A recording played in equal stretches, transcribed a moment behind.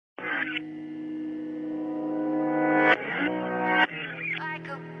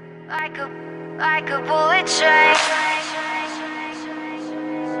like a bullet train.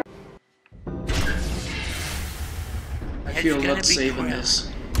 I feel not safe in this.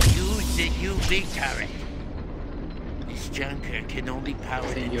 Use the UV turret. This junker can only power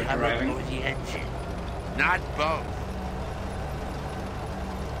the turret or the engine, not both.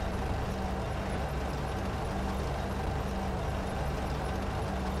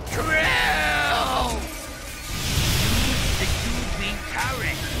 Drill! The UV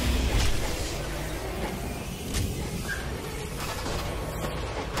turret.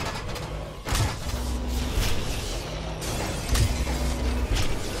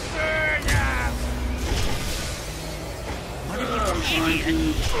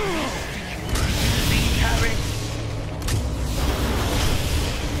 Idiot! UV turret.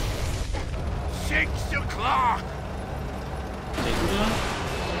 6 o'clock.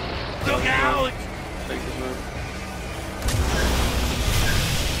 Look out!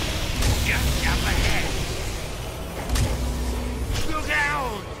 Just up ahead. Look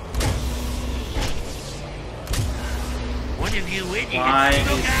out! One of you idiots,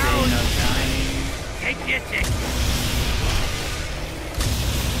 look out! Take your ticket.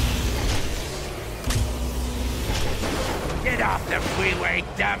 Get off the freeway,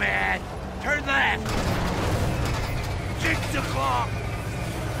 dumbass! Turn left! 6 o'clock!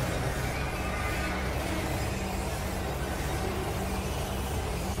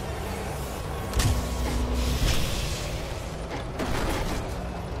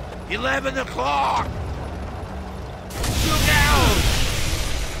 $11 o'clock! Look out!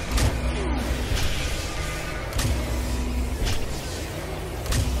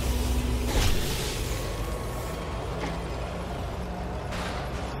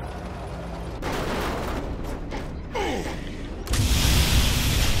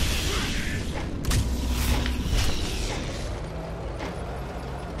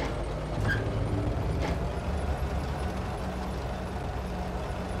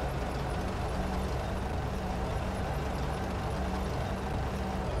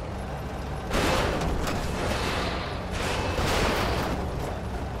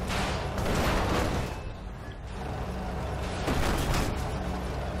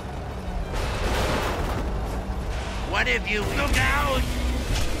 One of you, look out!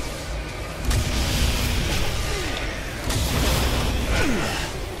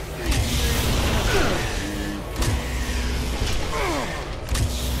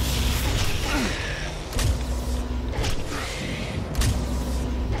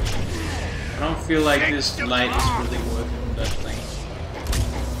 I don't feel like this light is really working with that thing.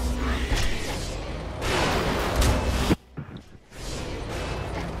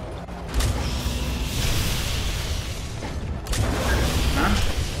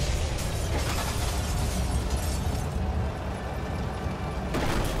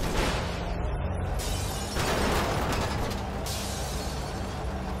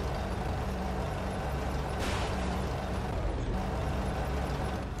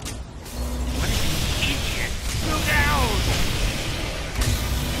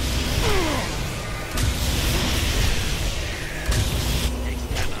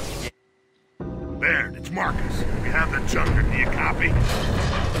 Marcus, we have the junker. Do you copy?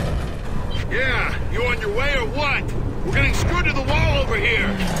 Yeah, you on your way or what? We're getting screwed to the wall over here.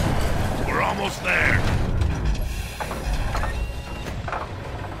 We're almost there.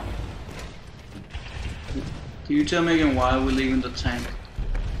 Can you tell me again why we're leaving the tank?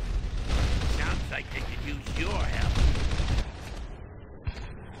 Sounds like they could use your help.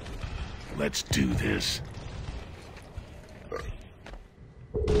 Let's do this.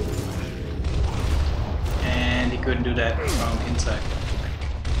 And he couldn't do that from inside.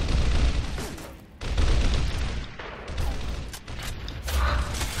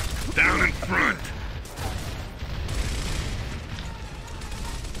 Down in front.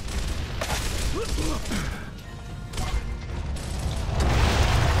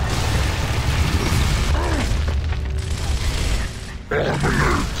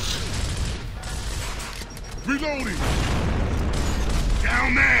 Reloading.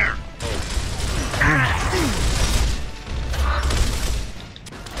 Down there.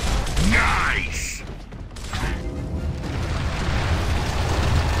 Nice.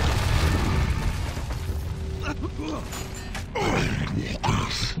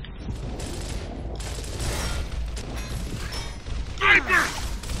 Sniper.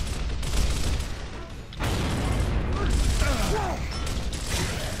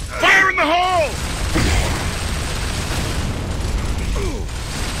 Fire in the hole.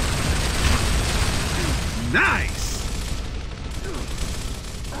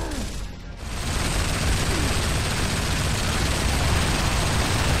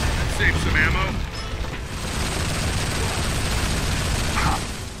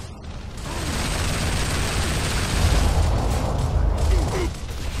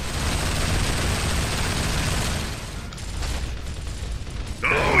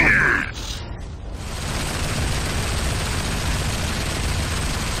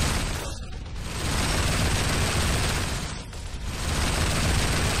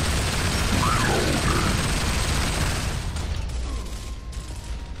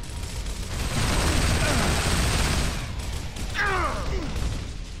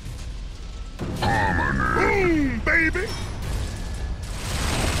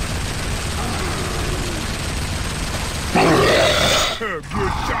 deserve your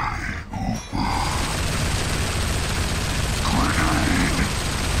shot.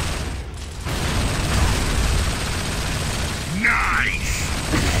 Nice.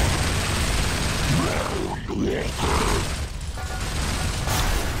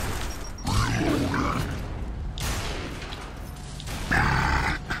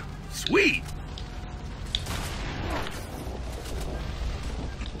 Sweet.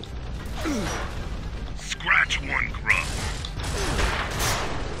 Scratch one, grub.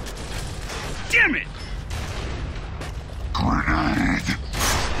 Damn it! Grenade.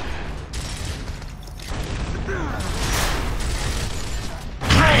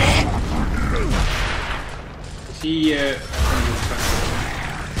 He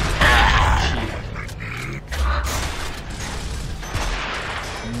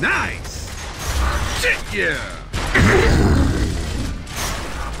Nice! Shit, yeah!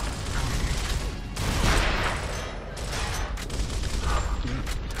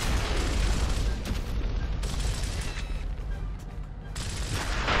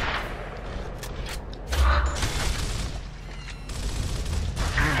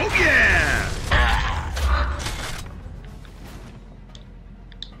 Oh, yeah!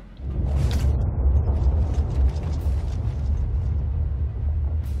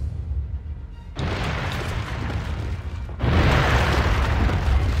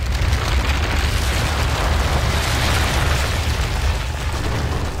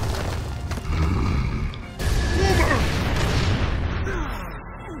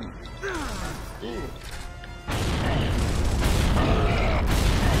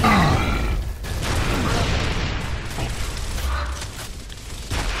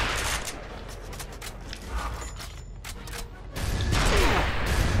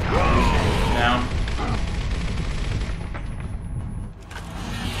 down.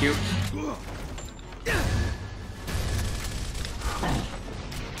 Thank you.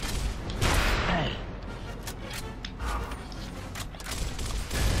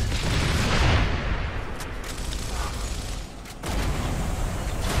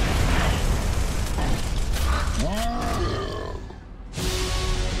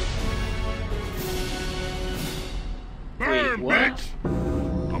 Wait, what?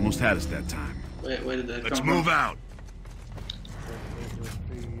 Almost had us that time. Wait, where did that Let's come move from? out.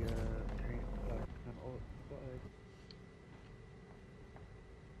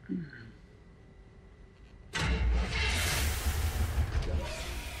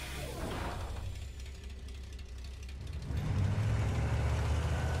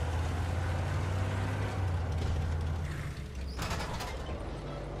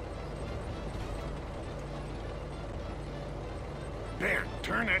 There,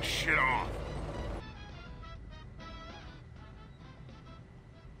 turn that shit off.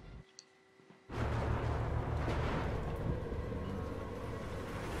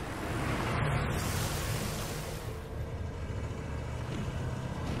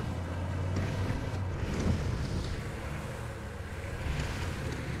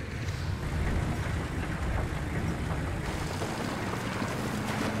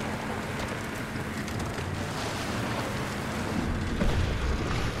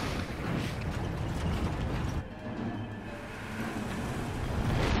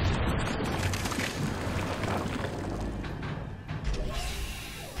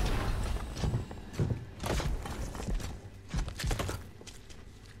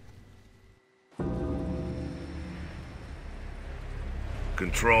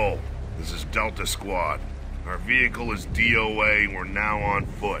 Control, this is Delta Squad. Our vehicle is DOA. We're now on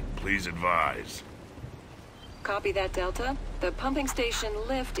foot. Please advise. Copy that, Delta. The pumping station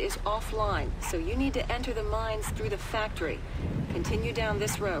lift is offline, so you need to enter the mines through the factory. Continue down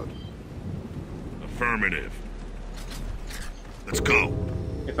this road. Affirmative. Let's go.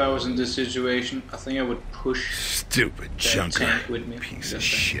 If I was in this situation, I think I would push Stupid that junker. tank with me. Piece of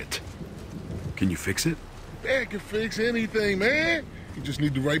shit. Can you fix it? Man can fix anything, man. You just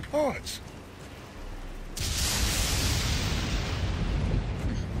need the right parts.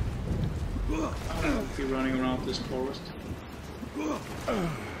 I don't be running around this forest.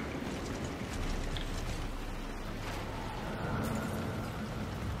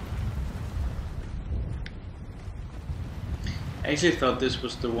 I actually thought this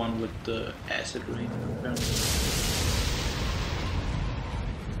was the one with the acid rain. Apparently.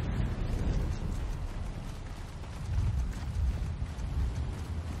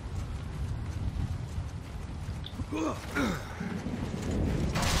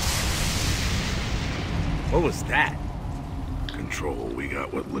 What was that? Control, we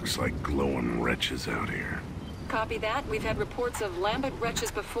got what looks like glowing wretches out here. Copy that. We've had reports of lambent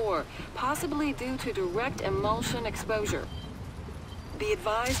wretches before, possibly due to direct emulsion exposure. Be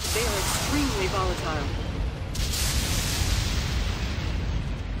advised, they are extremely volatile.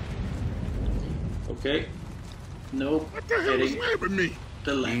 Okay. Nope. What the hell is slapping me?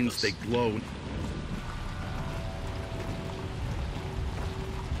 The Means they glow.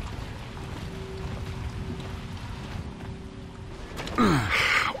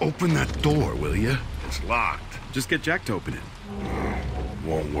 Open that door, will you? It's locked. Just get Jack to open it.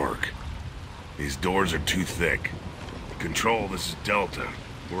 Won't work. These doors are too thick. Control, this is Delta.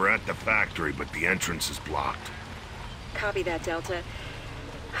 We're at the factory, but the entrance is blocked. Copy that, Delta.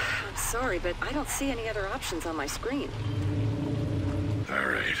 I'm sorry, but I don't see any other options on my screen. All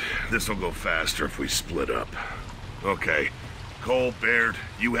right. This'll go faster if we split up. Okay. Cole, Baird,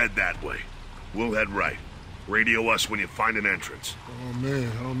 you head that way. We'll head right. Radio us when you find an entrance. Oh,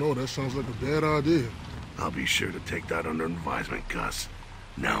 man, I don't know. That sounds like a bad idea. I'll be sure to take that under advisement, Gus.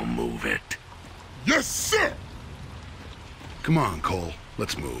 Now move it. Yes, sir! Come on, Cole.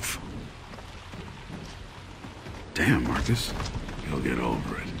 Let's move. Damn, Marcus. You'll get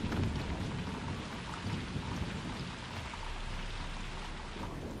over it.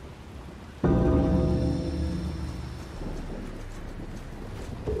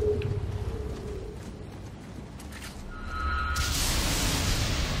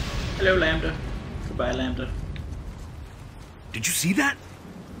 Hello, Lambda. Goodbye, Lambda. Did you see that?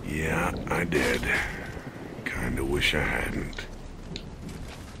 Yeah, I did. Kinda wish I hadn't.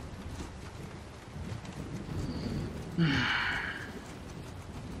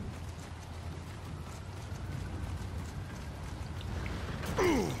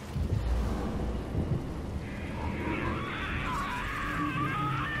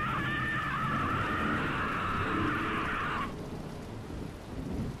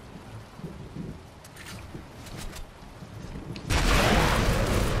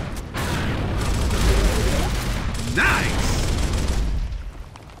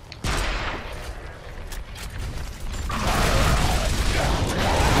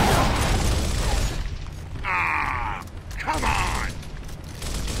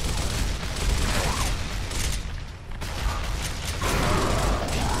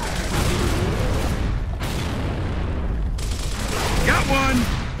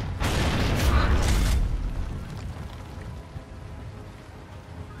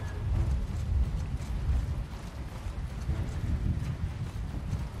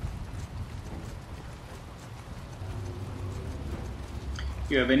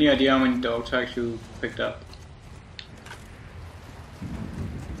 You have any idea how many dog tags you picked up?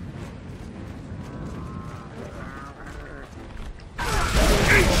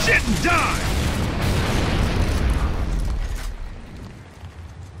 Hey, shit and die!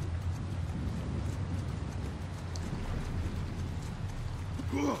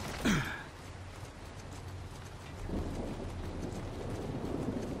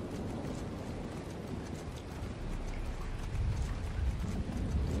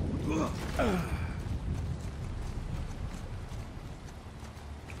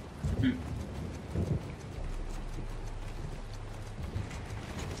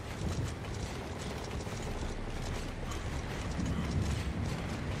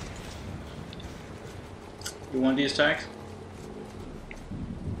 You want these tags?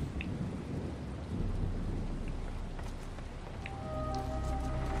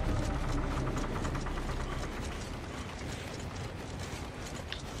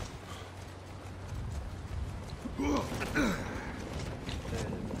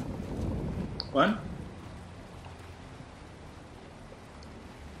 What?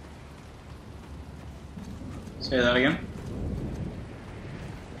 Say that again.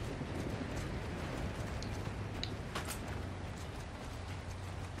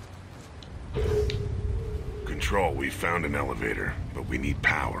 Control, we found an elevator, but we need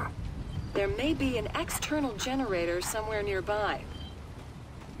power. There may be an external generator somewhere nearby.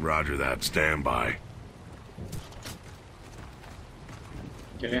 Roger that, stand by.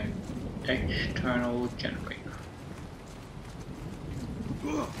 Okay. External generator.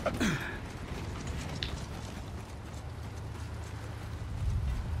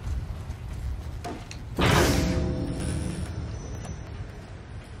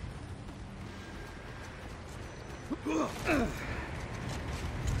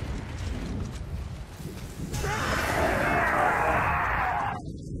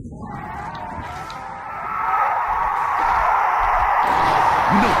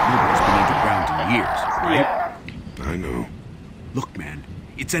 I know. Look, man,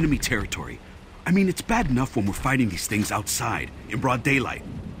 it's enemy territory. I mean, it's bad enough when we're fighting these things outside, in broad daylight.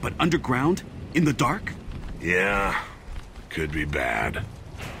 But underground? In the dark? Yeah, could be bad.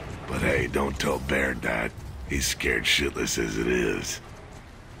 But hey, don't tell Baird that. He's scared shitless as it is.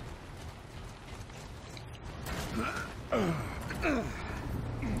 Like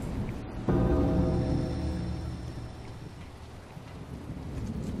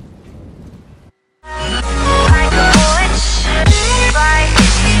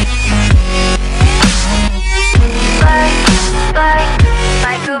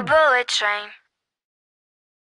a bullet train.